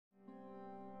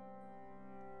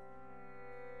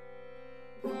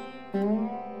The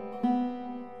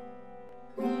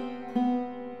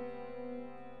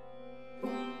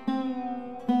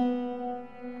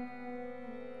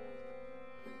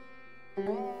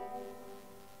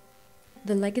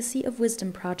Legacy of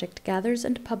Wisdom project gathers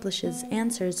and publishes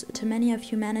answers to many of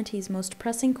humanity's most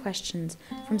pressing questions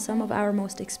from some of our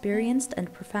most experienced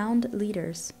and profound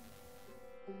leaders.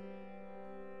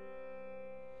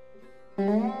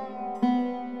 Can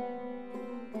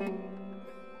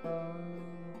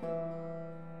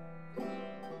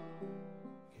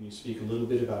you speak a little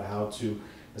bit about how to,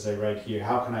 as I write here,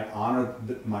 how can I honor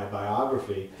my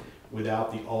biography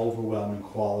without the overwhelming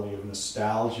quality of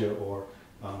nostalgia or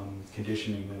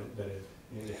conditioning that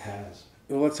it has?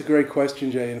 Well, that's a great question,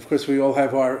 Jay. And of course, we all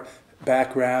have our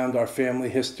background, our family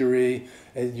history,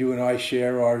 and you and I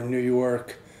share our New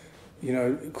York,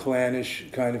 clannish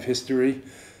kind of history.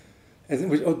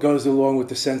 And it goes along with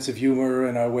the sense of humor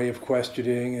and our way of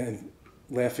questioning and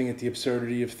laughing at the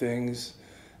absurdity of things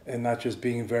and not just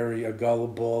being very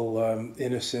gullible,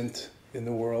 innocent in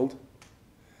the world.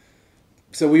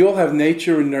 So we all have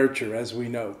nature and nurture, as we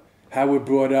know. How we're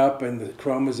brought up and the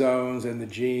chromosomes and the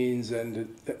genes and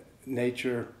the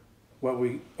nature, what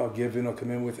we are given or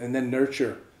come in with, and then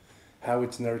nurture, how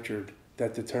it's nurtured,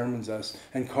 that determines us.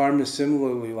 And karma is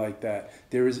similarly like that.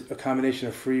 There is a combination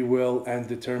of free will and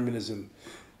determinism,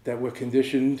 that we're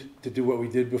conditioned to do what we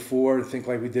did before and think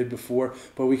like we did before,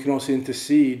 but we can also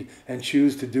intercede and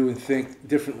choose to do and think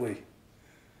differently.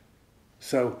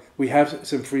 So we have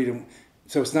some freedom.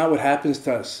 So it's not what happens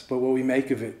to us, but what we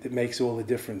make of it that makes all the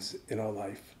difference in our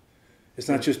life. It's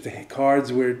not just the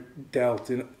cards we're dealt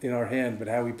in our hand, but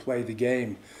how we play the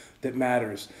game that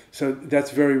matters. So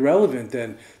that's very relevant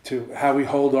then to how we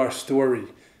hold our story,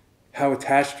 how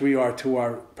attached we are to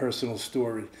our personal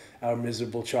story, our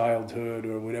miserable childhood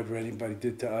or whatever anybody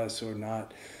did to us or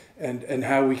not, and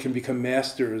how we can become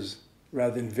masters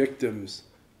rather than victims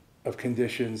of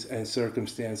conditions and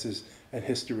circumstances and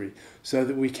history, so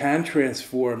that we can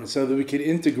transform, so that we can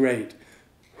integrate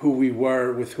who we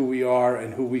were with who we are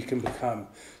and who we can become,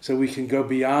 so we can go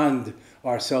beyond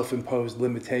our self-imposed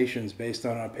limitations based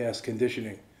on our past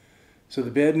conditioning. So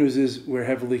the bad news is we're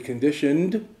heavily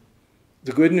conditioned.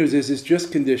 The good news is it's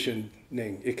just conditioning.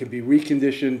 It can be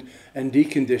reconditioned and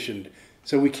deconditioned.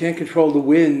 So we can't control the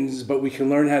winds, but we can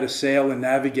learn how to sail and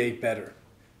navigate better.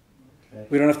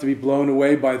 We don't have to be blown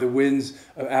away by the winds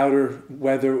of outer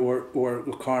weather or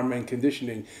karma and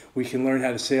conditioning. We can learn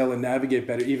how to sail and navigate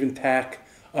better, even tack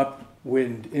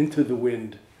upwind into the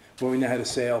wind when we know how to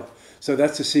sail. So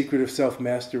that's the secret of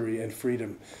self-mastery and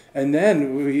freedom. And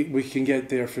then we can get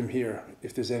there from here.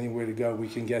 If there's anywhere to go, we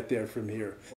can get there from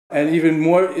here. And even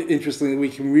more interestingly, we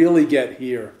can really get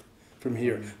here from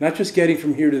here. Not just getting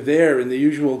from here to there in the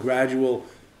usual gradual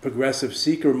progressive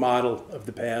seeker model of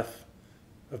the path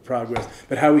of progress,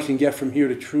 but how we can get from here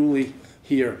to truly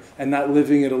here and not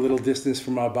living at a little distance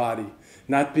from our body,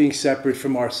 not being separate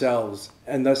from ourselves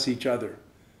and thus each other.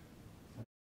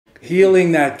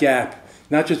 Healing that gap,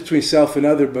 not just between self and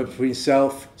other, but between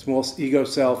self, small ego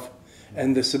self,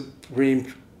 and the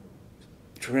supreme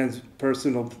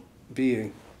transpersonal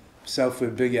being, self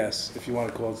with big S, if you want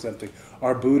to call it something,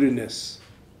 our Buddha-ness.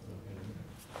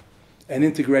 And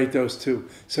integrate those two.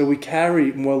 So we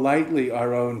carry more lightly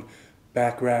our own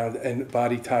background and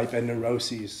body type and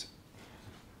neuroses.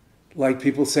 Like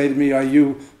people say to me, are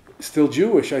you still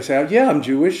Jewish? I say, yeah, I'm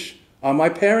Jewish on my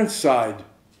parents' side,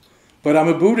 but I'm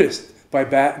a Buddhist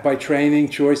by training,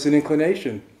 choice, and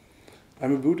inclination.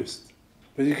 I'm a Buddhist.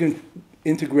 But you can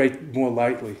integrate more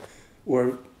lightly,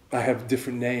 or I have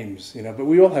different names, but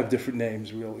we all have different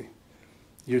names, really.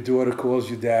 Your daughter calls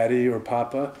you daddy or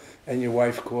papa, and your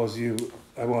wife calls you,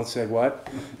 I won't say what,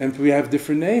 and we have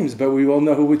different names, but we all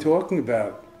know who we're talking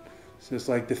about. So it's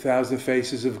like the thousand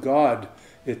faces of God.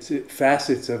 It's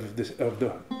facets of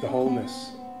the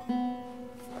wholeness.